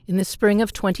In the spring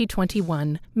of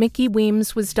 2021, Mickey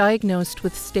Weems was diagnosed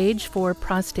with stage 4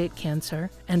 prostate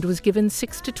cancer and was given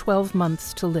 6 to 12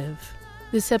 months to live.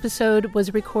 This episode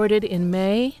was recorded in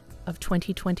May of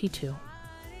 2022.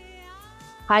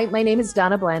 Hi, my name is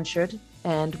Donna Blanchard,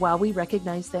 and while we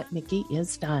recognize that Mickey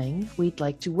is dying, we'd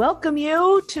like to welcome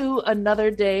you to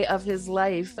another day of his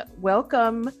life.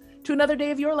 Welcome to another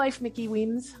day of your life, Mickey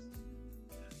Weems.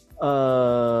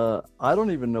 I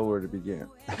don't even know where to begin.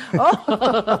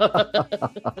 Oh.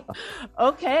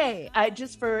 Okay.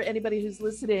 Just for anybody who's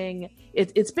listening,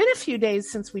 it's been a few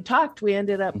days since we talked. We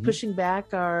ended up pushing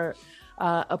back our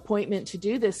appointment to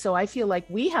do this. So I feel like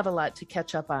we have a lot to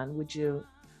catch up on. What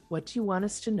do you want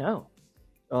us to know?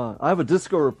 I have a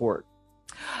disco report.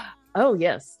 Oh,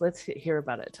 yes. Let's hear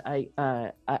about it.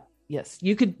 Yes,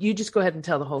 you just go ahead and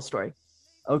tell the whole story.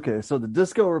 Okay, so the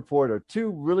disco report are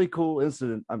two really cool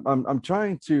incidents. I'm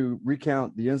trying to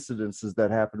recount the incidences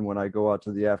that happen when I go out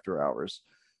to the after hours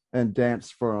and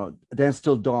dance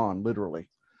till dawn, literally,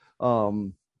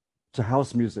 to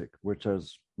house music, which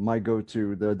is my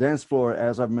go-to. The dance floor,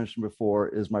 as I've mentioned before,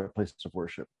 is my place of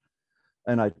worship,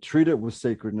 and I treat it with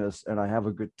sacredness, and I have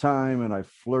a good time, and I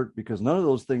flirt, because none of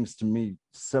those things to me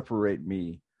separate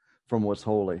me from what's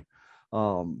holy.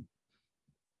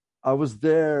 I was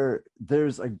there.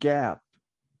 There's a gap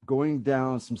going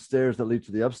down some stairs that lead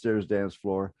to the upstairs dance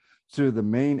floor to the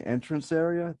main entrance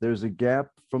area. There's a gap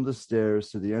from the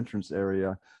stairs to the entrance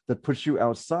area that puts you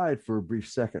outside for a brief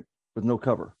second with no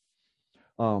cover.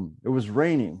 It was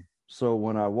raining, so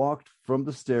when I walked from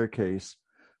the staircase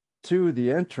to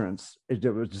the entrance, it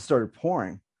just started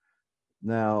pouring.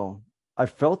 Now, I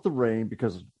felt the rain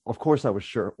because, of course, I was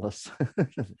shirtless.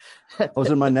 I was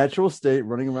in my natural state,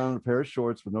 running around in a pair of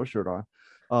shorts with no shirt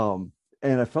on.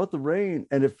 And I felt the rain,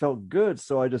 and it felt good.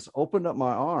 So I just opened up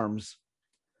my arms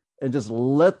and just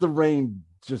let the rain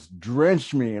just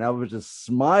drench me. And I was just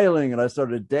smiling, and I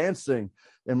started dancing.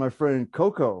 And my friend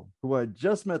Coco, who I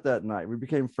just met that night, we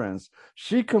became friends.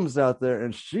 She comes out there,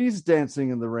 and she's dancing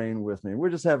in the rain with me. We're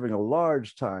just having a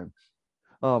large time.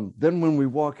 Then when we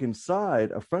walk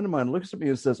inside, a friend of mine looks at me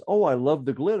and says, "Oh, I love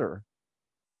the glitter."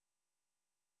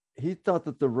 He thought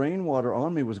that the rainwater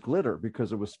on me was glitter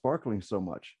because it was sparkling so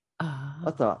much.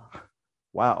 I thought,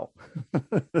 wow.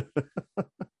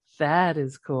 That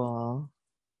is cool.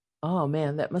 Oh,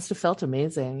 man, that must have felt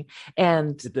amazing.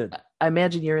 And it did. I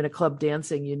imagine you're in a club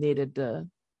dancing. You needed the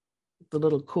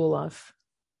little cool off.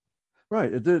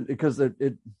 Right. It did, because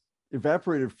it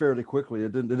evaporated fairly quickly.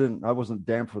 It didn't. I wasn't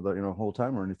damp for the whole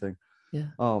time or anything. Yeah.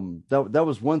 That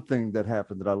was one thing that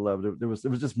happened that I loved. It was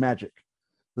just magic.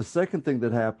 The second thing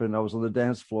that happened, I was on the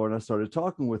dance floor and I started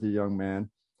talking with a young man.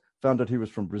 Found out he was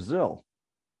from Brazil,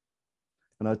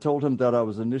 and I told him that I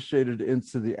was initiated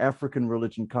into the African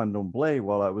religion Candomblé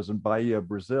while I was in Bahia,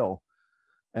 Brazil.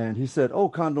 And he said, "Oh,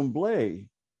 Candomblé."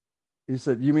 He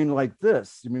said, "You mean like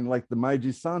this? You mean like the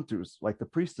Maiji Santos, like the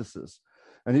priestesses?"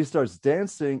 And he starts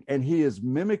dancing, and he is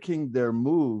mimicking their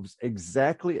moves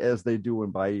exactly as they do in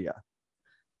Bahia.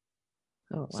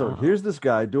 Oh, wow. So here's this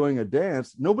guy doing a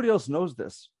dance. Nobody else knows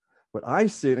this, but I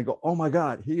see it and go, "Oh my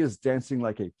God, he is dancing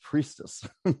like a priestess."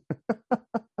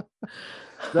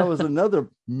 That was another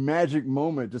magic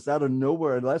moment, just out of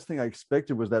nowhere. The last thing I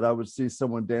expected was that I would see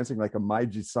someone dancing like a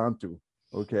Maiji Santo.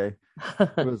 Okay.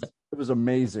 It was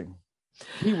amazing.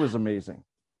 He was amazing.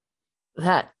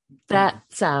 That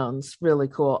sounds really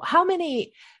cool. How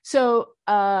many? So,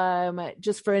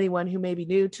 just for anyone who may be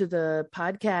new to the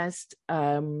podcast,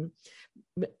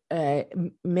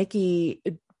 Mickey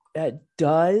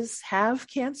does have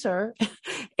cancer,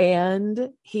 and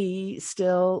he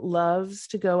still loves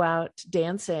to go out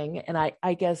dancing. And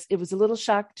I guess it was a little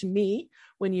shock to me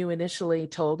when you initially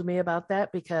told me about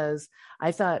that, because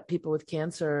I thought people with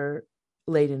cancer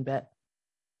laid in bed.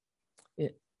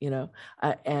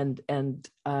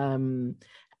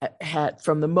 Had,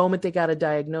 from the moment they got a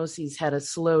diagnosis, had a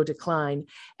slow decline.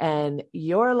 And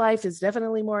your life is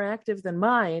definitely more active than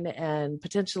mine, and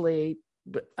potentially,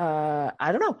 I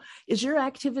don't know, is your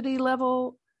activity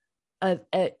level,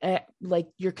 like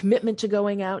your commitment to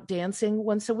going out dancing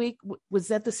once a week, was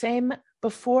that the same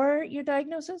before your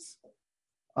diagnosis?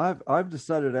 I've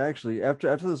decided, actually,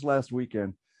 after this last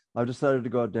weekend, I've decided to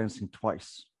go out dancing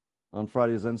twice, on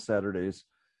Fridays and Saturdays.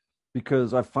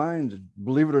 Because I find,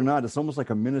 believe it or not, it's almost like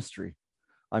a ministry.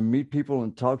 I meet people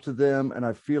and talk to them, and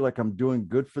I feel like I'm doing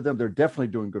good for them. They're definitely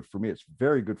doing good for me. It's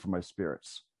very good for my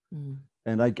spirits.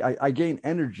 And I gain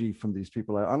energy from these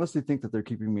people. I honestly think that they're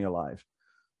keeping me alive.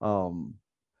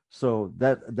 So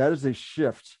that is a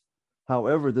shift.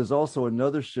 However, there's also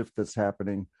another shift that's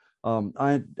happening.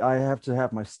 I have to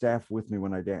have my staff with me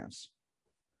when I dance.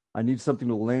 I need something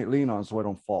to lean on so I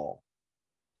don't fall.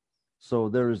 So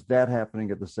there's that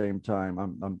happening at the same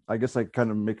time. I guess I kind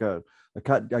of make a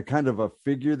kind of a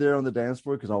figure there on the dance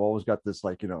floor because I've always got this,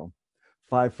 like,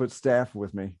 5-foot staff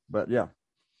with me. But yeah.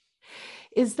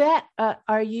 Is that,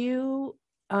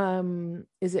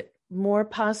 is it more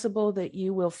possible that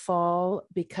you will fall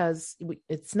because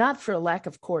it's not for a lack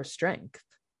of core strength,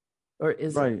 or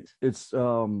is right? it? It's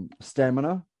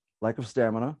stamina, lack of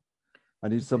stamina. I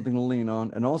need something to lean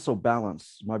on, and also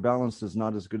balance. My balance is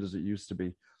not as good as it used to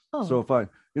be. Oh. So if I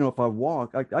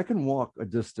walk, I can walk a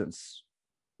distance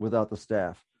without the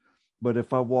staff. But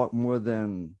if I walk more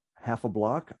than half a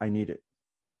block, I need it.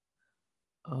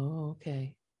 Oh,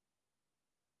 okay.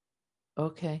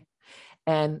 Okay.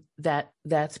 And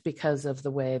that's because of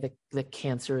the way the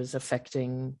cancer is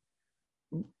affecting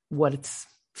what it's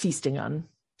feasting on,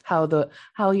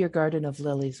 how your garden of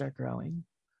lilies are growing.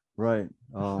 Right.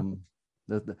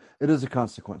 It is a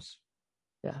consequence.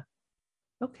 Yeah.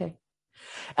 Okay.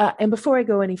 And before I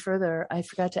go any further, I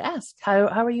forgot to ask, how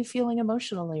are you feeling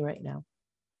emotionally right now?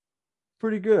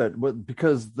 Pretty good, but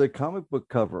because the comic book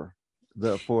cover,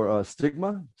 for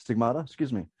Stigmata,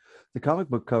 excuse me, the comic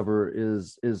book cover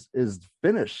is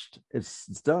finished. It's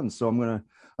done. So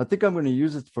I think I'm gonna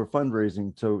use it for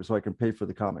fundraising so I can pay for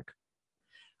the comic.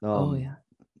 Oh yeah.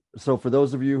 So for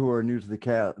those of you who are new to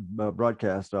the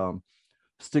broadcast,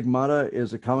 Stigmata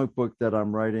is a comic book that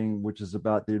I'm writing, which is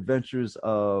about the adventures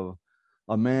of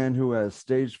a man who has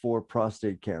stage 4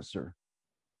 prostate cancer.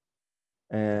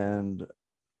 And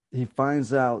he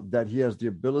finds out that he has the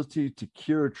ability to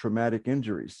cure traumatic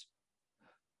injuries.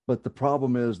 But the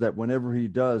problem is that whenever he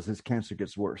does, his cancer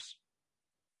gets worse.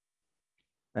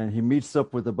 And he meets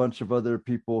up with a bunch of other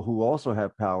people who also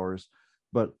have powers,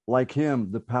 but like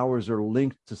him, the powers are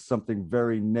linked to something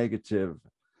very negative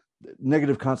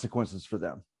consequences for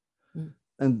them. Mm.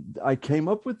 And I came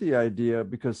up with the idea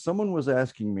because someone was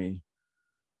asking me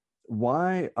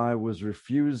why I was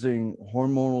refusing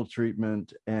hormonal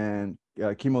treatment and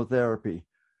chemotherapy.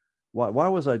 Why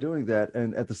was I doing that?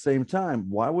 And at the same time,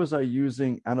 why was I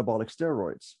using anabolic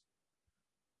steroids?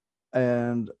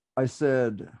 And I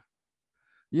said,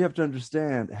 you have to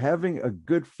understand, having a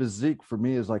good physique for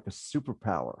me is like a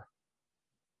superpower.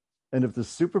 And if the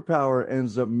superpower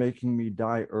ends up making me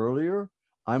die earlier,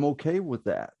 I'm okay with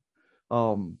that.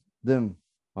 Then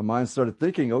my mind started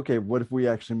thinking, okay, what if we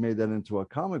actually made that into a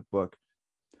comic book?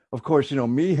 Of course,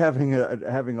 me having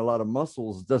a lot of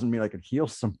muscles doesn't mean I can heal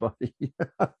somebody.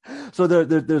 So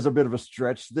there's a bit of a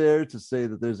stretch there to say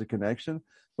that there's a connection.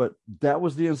 But that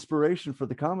was the inspiration for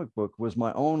the comic book, was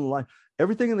my own life.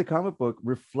 Everything in the comic book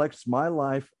reflects my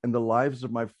life and the lives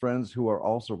of my friends who are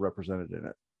also represented in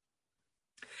it.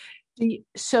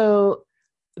 So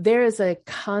there is a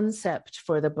concept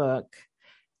for the book.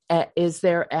 Is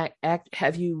there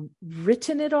have you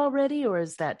written it already, or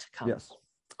is that to come? Yes.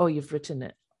 Oh, you've written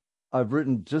it. I've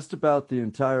written just about the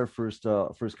entire first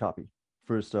copy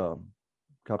of the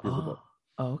book.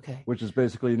 Oh, okay. Which is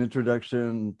basically an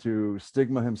introduction to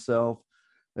Stigma himself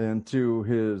and to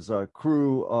his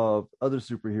crew of other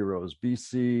superheroes,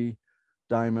 BC,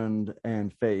 Diamond,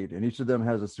 and Fade. And each of them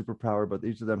has a superpower, but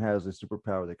each of them has a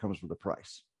superpower that comes with a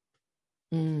price.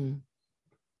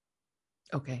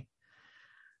 Okay.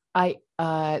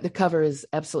 The cover is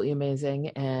absolutely amazing,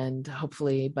 and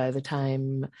hopefully by the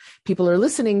time people are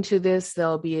listening to this,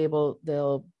 there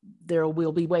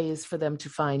will be ways for them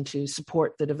to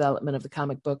support the development of the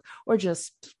comic book, or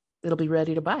just it'll be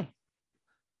ready to buy.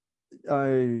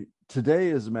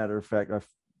 Today, as a matter of fact, I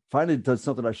finally did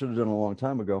something I should have done a long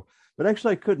time ago, but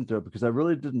actually I couldn't do it because I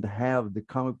really didn't have the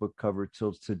comic book cover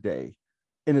till today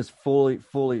in its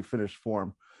fully finished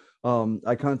form.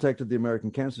 I contacted the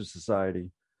American Cancer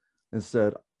Society and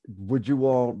said, would you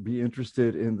all be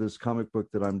interested in this comic book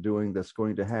that I'm doing that's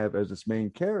going to have as its main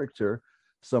character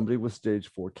somebody with stage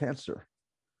 4 cancer,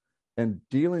 and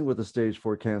dealing with a stage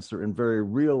 4 cancer in very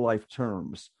real life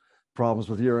terms, problems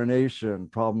with urination,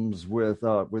 problems with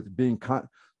being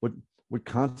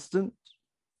constant,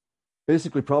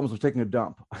 basically problems with taking a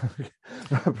dump.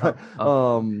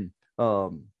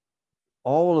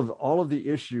 All of the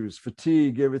issues,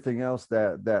 fatigue, everything else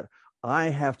that I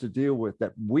have to deal with,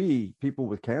 that we people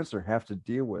with cancer have to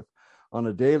deal with on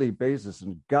a daily basis.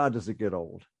 And God, does it get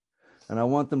old. And I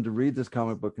want them to read this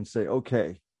comic book and say,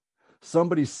 okay,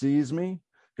 somebody sees me.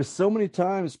 Because so many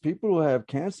times people who have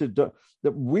cancer that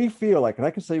we feel like, and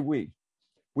I can say we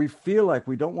feel like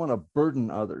we don't want to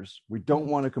burden others. We don't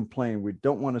want to complain. We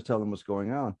don't want to tell them what's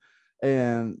going on.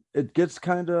 And it gets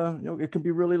kind of, it can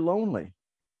be really lonely.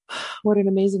 What an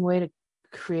amazing way to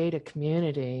create a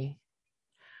community.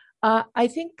 I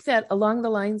think that along the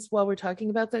lines, while we're talking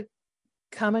about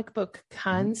comic book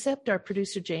concept. Our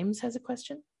producer James has a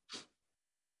question.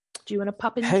 Do you want to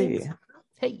pop in, Hey. James?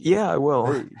 Hey. Yeah, I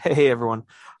will. Hey, everyone.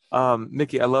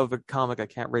 Mickey, I love the comic. I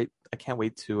can't wait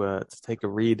to take a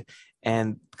read.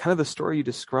 And kind of the story you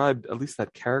described, at least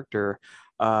that character,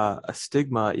 a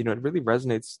stigma, it really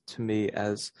resonates to me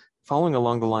as following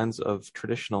along the lines of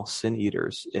traditional sin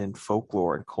eaters in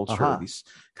folklore and culture, these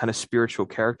kind of spiritual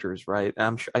characters, right?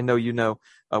 And I know you know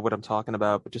what I'm talking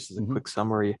about, but just as a quick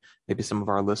summary, maybe some of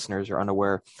our listeners are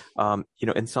unaware.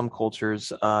 In some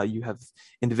cultures, you have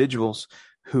individuals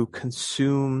who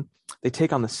they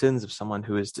take on the sins of someone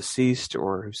who is deceased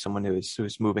or someone who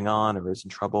is moving on or is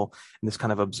in trouble, and this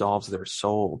kind of absolves their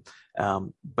soul.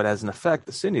 But as an effect,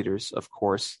 the sin eaters, of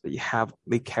course,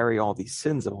 they carry all these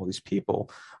sins of all these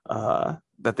people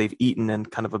that they've eaten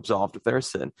and kind of absolved of their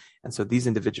sin. And so these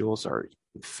individuals are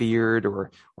feared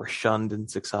or shunned in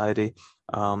society.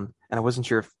 And I wasn't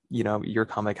sure if, your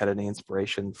comic had any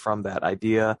inspiration from that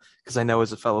idea, because I know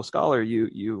as a fellow scholar,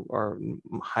 you are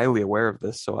highly aware of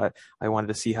this. So I wanted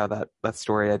to see how that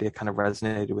story idea kind of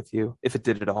resonated with you, if it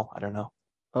did at all. I don't know.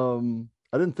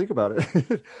 I didn't think about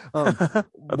it.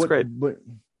 That's great. What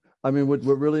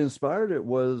really inspired it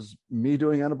was me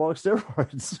doing anabolic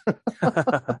steroids.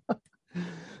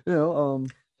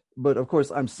 But of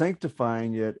course I'm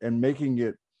sanctifying it and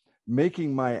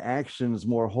making my actions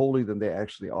more holy than they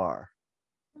actually are.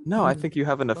 No, I think you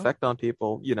have an effect on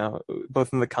people,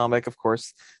 both in the comic, of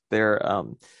course, they're,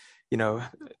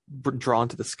 drawn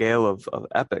to the scale of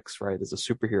epics, right, as a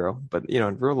superhero. But,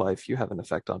 in real life, you have an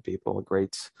effect on people, a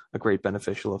great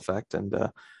beneficial effect. And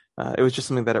it was just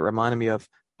something that it reminded me of.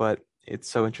 But it's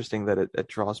so interesting that it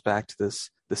draws back to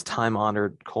this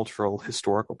time-honored cultural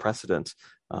historical precedent.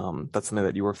 That's something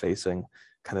that you were facing,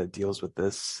 kind of deals with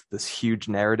this huge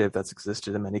narrative that's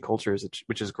existed in many cultures,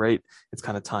 which is great. It's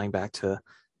kind of tying back to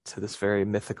this very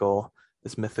mythical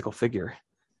figure.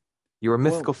 You're a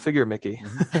mythical figure, Mickey.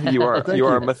 You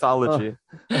are a mythology.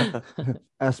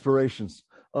 Aspirations.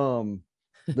 That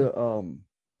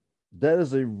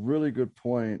is a really good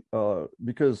point,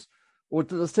 because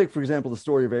let's take, for example, the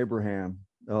story of Abraham.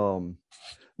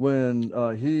 When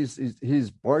he's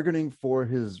bargaining for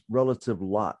his relative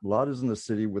Lot. Lot is in the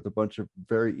city with a bunch of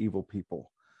very evil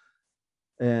people.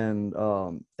 And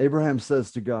Abraham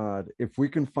says to God, if we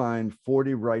can find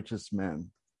 40 righteous men,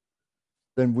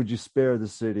 then would you spare the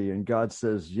city? And God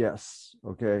says, yes.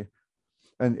 Okay.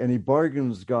 And he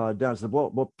bargains God down. He said,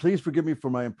 well, please forgive me for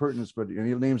my impertinence, but he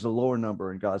names a lower number.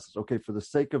 And God says, okay, for the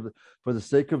sake of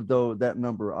that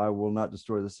number, I will not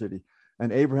destroy the city.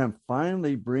 And Abraham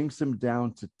finally brings him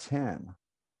down to 10.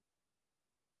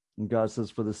 And God says,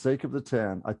 for the sake of the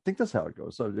 10, I think that's how it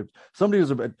goes. So if somebody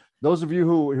those of you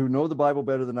who know the Bible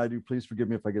better than I do, please forgive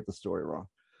me if I get the story wrong.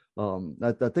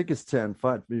 I think it's 10.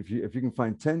 If you can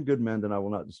find 10 good men, then I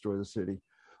will not destroy the city.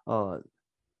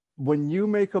 When you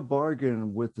make a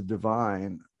bargain with the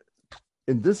divine,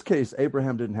 in this case,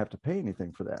 Abraham didn't have to pay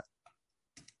anything for that,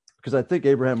 because I think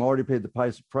Abraham already paid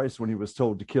the price when he was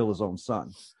told to kill his own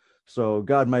son. So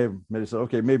God may have said,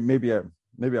 okay, maybe I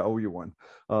owe you one.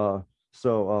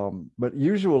 But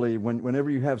usually whenever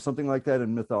you have something like that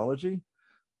in mythology,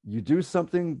 you do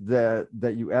something that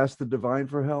you ask the divine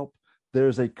for help,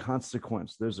 there's a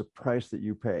consequence. There's a price that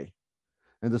you pay.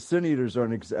 And the sin eaters are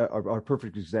a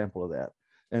perfect example of that.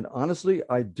 And honestly,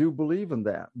 I do believe in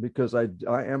that, because I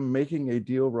am making a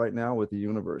deal right now with the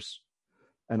universe.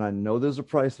 And I know there's a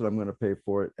price that I'm going to pay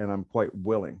for it, and I'm quite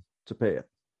willing to pay it.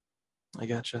 I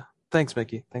gotcha. Thanks,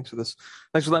 Mickey. Thanks for this.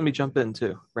 Thanks for letting me jump in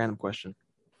too. Random question.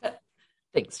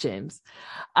 Thanks, James.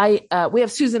 We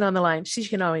have Susan on the line. She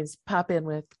can always pop in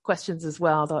with questions as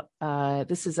well.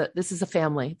 This is a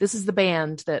family. This is the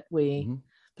band that the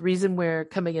reason we're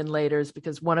coming in later is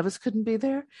because one of us couldn't be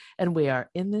there, and we are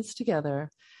in this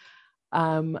together.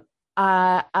 The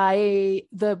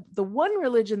one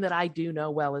religion that I do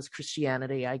know well is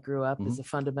Christianity. I grew up as a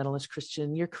fundamentalist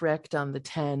Christian. You're correct on the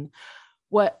 10.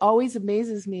 What always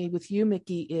amazes me with you,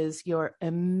 Mickey, is your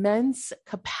immense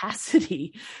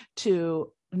capacity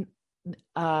to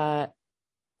not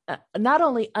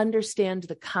only understand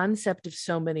the concept of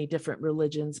so many different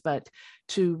religions, but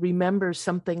to remember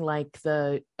something like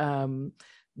the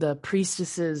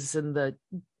priestesses and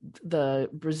the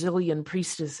Brazilian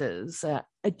priestesses.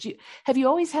 Have you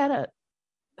always had a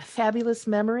fabulous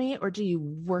memory, or do you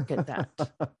work at that?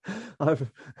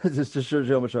 Just shows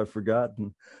you how much I've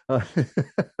forgotten.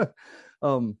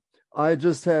 I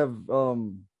just have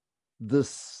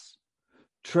this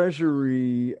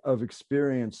treasury of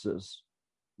experiences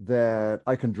that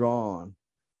I can draw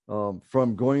on,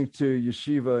 from going to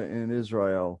yeshiva in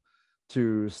Israel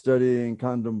to studying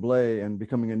candomblé and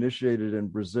becoming initiated in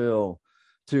Brazil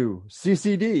to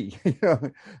CCD,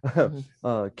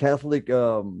 Catholic,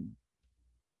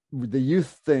 the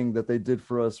youth thing that they did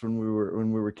for us when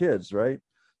we were kids, right?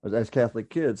 As Catholic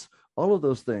kids, all of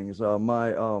those things.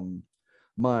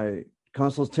 My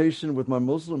consultation with my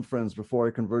Muslim friends before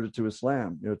I converted to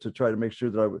Islam, to try to make sure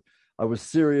that I was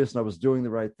serious and I was doing the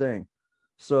right thing.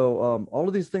 So all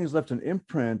of these things left an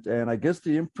imprint, and I guess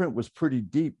the imprint was pretty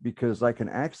deep because I can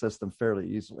access them fairly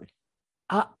easily.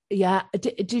 Yeah.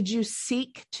 Did you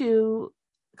seek to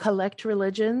collect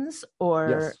religions or?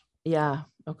 Yes. Yeah.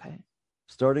 Okay.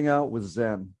 Starting out with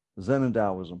Zen and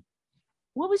Taoism.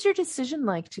 What was your decision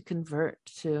like to convert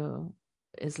to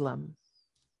Islam?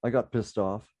 I got pissed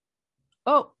off.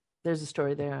 Oh, there's a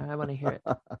story there. I want to hear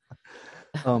it.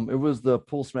 It was the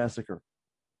Pulse Massacre.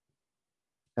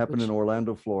 Happened in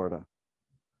Orlando, Florida.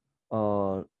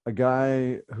 A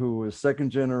guy who was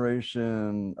second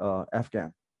generation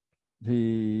Afghan.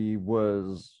 He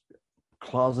was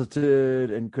closeted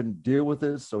and couldn't deal with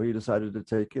it, so he decided to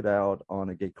take it out on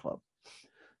a gay club.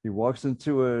 He walks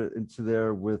into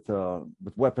there with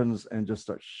weapons and just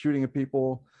starts shooting at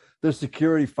people. The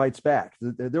security fights back.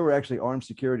 There were actually armed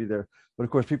security there, but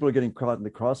of course people are getting caught in the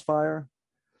crossfire.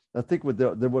 I think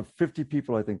there were 50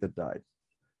 people, I think, that died.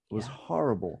 It was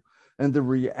horrible. And the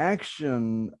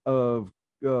reaction of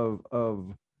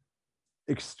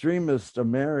extremist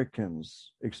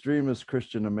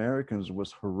Christian Americans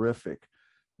was horrific.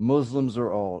 Muslims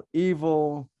are all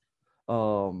evil.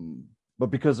 But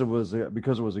because it was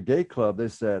a gay club, they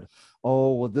said,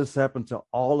 "Oh, well, this happened to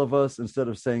all of us." Instead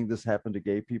of saying this happened to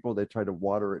gay people, they tried to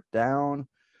water it down.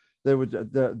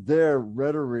 Their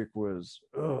rhetoric was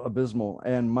abysmal.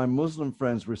 And my Muslim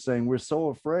friends were saying, "We're so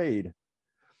afraid.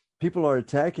 People are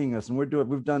attacking us, and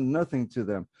we've done nothing to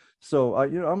them." So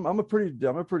I'm a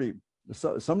pretty.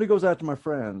 So somebody goes after my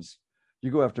friends,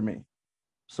 you go after me.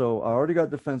 So I already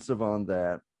got defensive on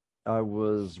that. I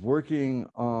was working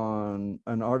on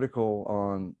an article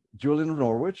on Julian of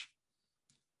Norwich,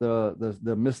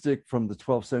 the mystic from the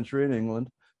 12th century in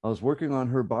England. I was working on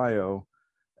her bio,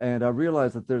 and I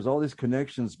realized that there's all these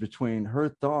connections between her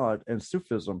thought and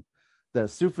Sufism, that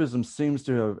Sufism seems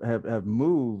to have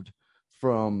moved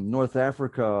from North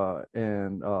Africa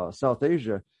and South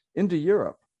Asia into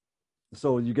Europe.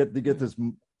 So you get this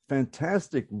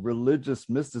fantastic religious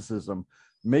mysticism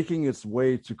making its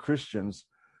way to Christians.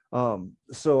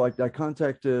 So I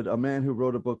contacted a man who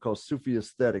wrote a book called Sufi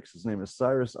Aesthetics. His name is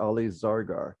Cyrus Ali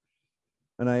Zargar.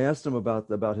 And I asked him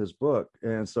about his book.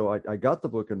 And so I got the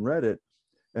book and read it.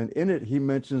 And in it, he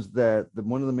mentions that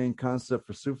one of the main concepts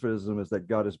for Sufism is that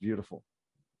God is beautiful.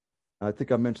 I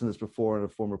think I mentioned this before in a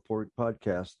former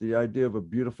podcast. The idea of a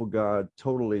beautiful God,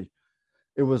 totally,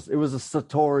 it was a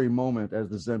Satori moment, as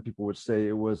the Zen people would say.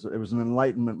 It was an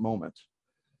enlightenment moment,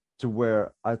 to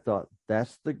where I thought,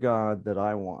 that's the God that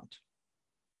I want.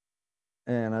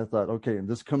 And I thought, okay,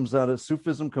 and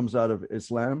Sufism comes out of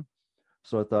Islam.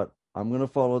 So I thought, I'm going to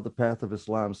follow the path of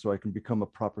Islam so I can become a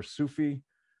proper Sufi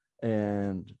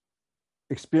and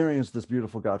experience this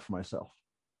beautiful God for myself.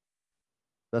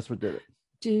 That's what did it.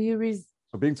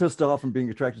 So being pissed off and being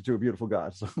attracted to a beautiful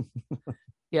God. So.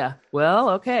 Yeah. Well,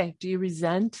 okay. Do you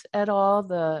resent at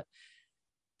all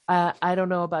I don't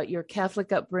know about your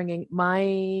Catholic upbringing.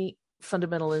 My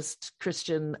fundamentalist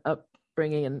Christian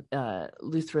upbringing in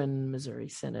Lutheran Missouri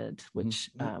Synod, which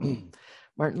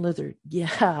Martin Luther,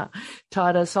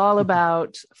 taught us all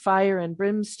about fire and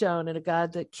brimstone and a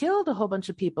God that killed a whole bunch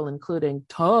of people, including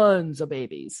tons of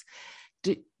babies.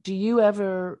 Do you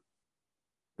ever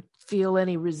feel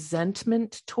any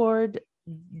resentment toward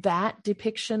that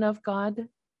depiction of God?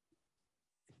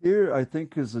 Here, I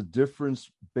think, is a difference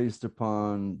based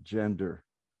upon gender.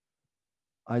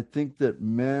 I think that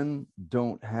men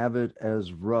don't have it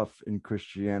as rough in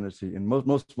Christianity, in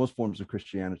most forms of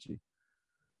Christianity,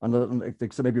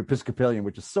 except maybe Episcopalian,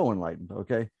 which is so enlightened.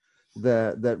 Okay,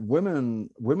 that women,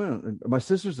 my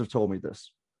sisters have told me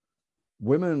this.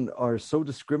 Women are so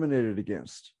discriminated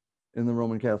against in the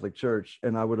Roman Catholic Church,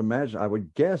 and I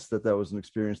would guess that was an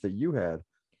experience that you had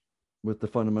with the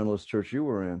fundamentalist church you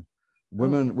were in.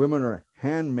 Women are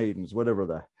handmaidens, whatever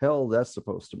the hell that's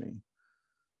supposed to mean.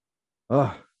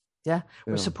 Yeah,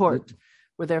 we're support.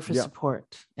 We're there for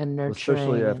support and nurturing.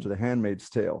 Especially after The Handmaid's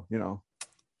Tale,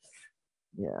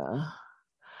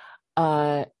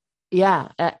 Yeah,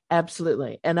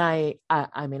 absolutely. And I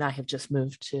mean, I have just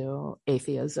moved to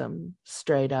atheism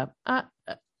straight up,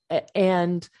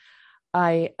 and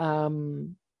I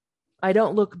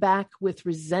don't look back with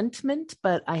resentment,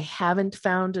 but I haven't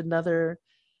found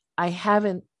I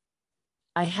haven't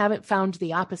found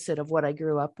the opposite of what I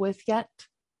grew up with yet.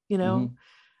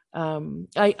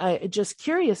 I just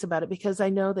curious about it because I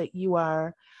know that you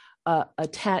are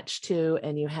attached to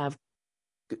and you have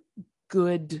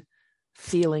good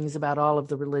feelings about all of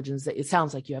the religions that it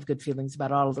sounds like you have good feelings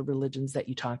about all of the religions that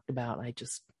you talked about. I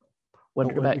just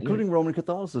wondered about including you. Roman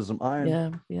Catholicism.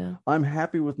 I'm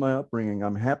happy with my upbringing.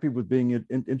 I'm happy with being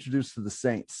introduced to the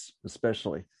saints,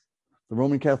 especially the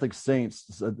Roman Catholic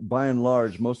saints. By and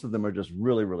large, most of them are just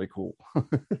really, really cool.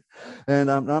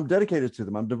 And I'm dedicated to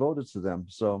them. I'm devoted to them.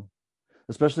 So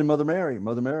especially Mother Mary,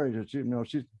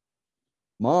 she's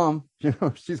mom,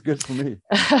 she's good for me.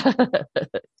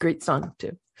 Great song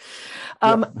too.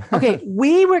 Okay,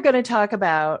 we were going to talk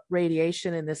about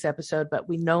radiation in this episode, but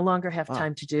we no longer have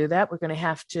time to do that. We're going to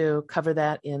have to cover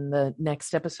that in the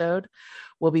next episode.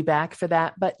 We'll be back for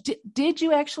that. But did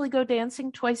you actually go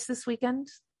dancing twice this weekend?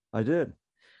 I did.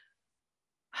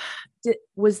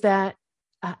 Was that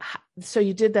so?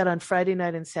 You did that on Friday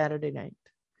night and Saturday night.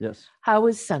 Yes. How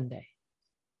was Sunday?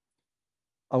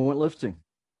 I went lifting.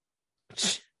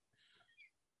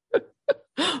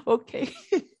 Okay.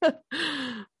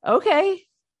 Okay.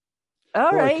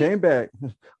 All right. I came back.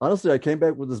 Honestly, I came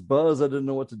back with this buzz I didn't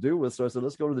know what to do with. So I said,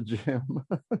 let's go to the gym.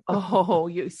 Oh,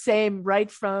 same right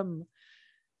from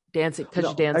dancing because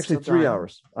you danced. Actually, 3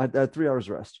 hours. I had 3 hours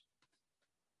rest.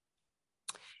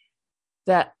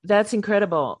 That's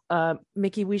incredible.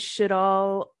 Mickey, we should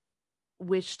all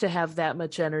wish to have that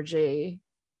much energy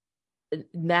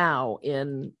now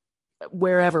in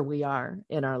wherever we are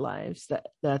in our lives.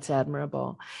 That's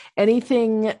admirable.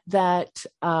 Anything that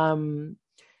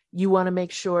you want to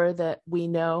make sure that we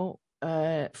know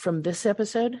from this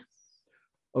episode?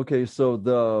 Okay,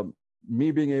 so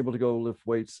me being able to go lift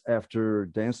weights after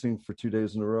dancing for 2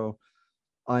 days in a row,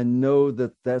 I know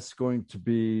that's going to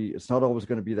be, it's not always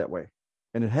going to be that way.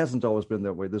 And it hasn't always been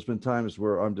that way. There's been times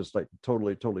where I'm just like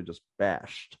totally just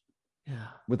bashed. Yeah.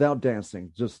 Without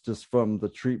dancing, just from the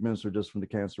treatments or just from the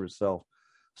cancer itself.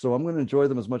 So I'm going to enjoy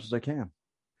them as much as I can.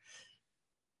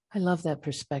 I love that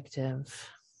perspective.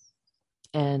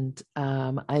 And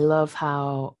I love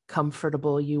how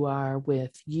comfortable you are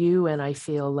with you. And I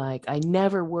feel like I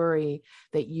never worry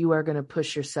that you are going to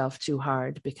push yourself too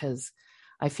hard because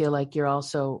I feel like you're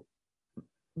also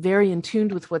very in tune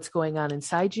with what's going on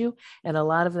inside you. And a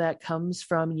lot of that comes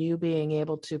from you being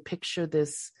able to picture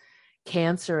this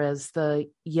cancer as the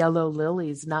yellow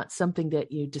lilies, not something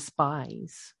that you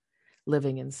despise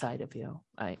living inside of you.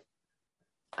 I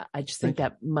just think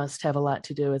that must have a lot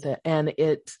to do with it. And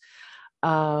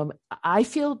I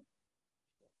feel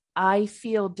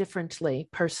differently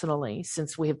personally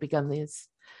since we have begun these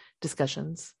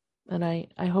discussions. And I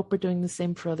hope we're doing the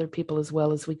same for other people as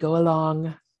well as we go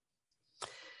along.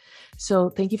 So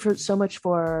thank you so much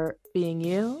for being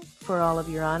you, for all of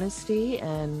your honesty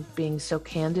and being so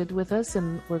candid with us.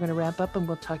 And we're going to wrap up and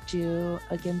we'll talk to you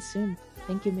again soon.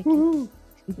 Thank you, Mickey.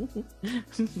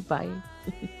 Bye.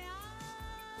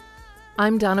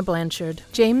 I'm Donna Blanchard.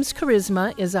 James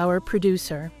Charisma is our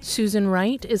producer. Susan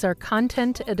Wright is our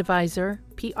content advisor,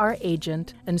 PR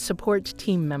agent, and support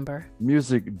team member.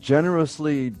 Music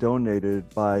generously donated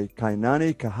by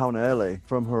Kainani Kahaunaele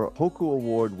from her Hoku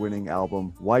Award-winning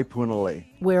album, Waipunale.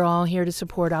 We're all here to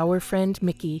support our friend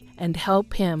Mickey and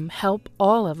help him help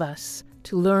all of us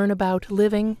to learn about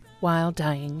living while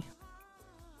dying.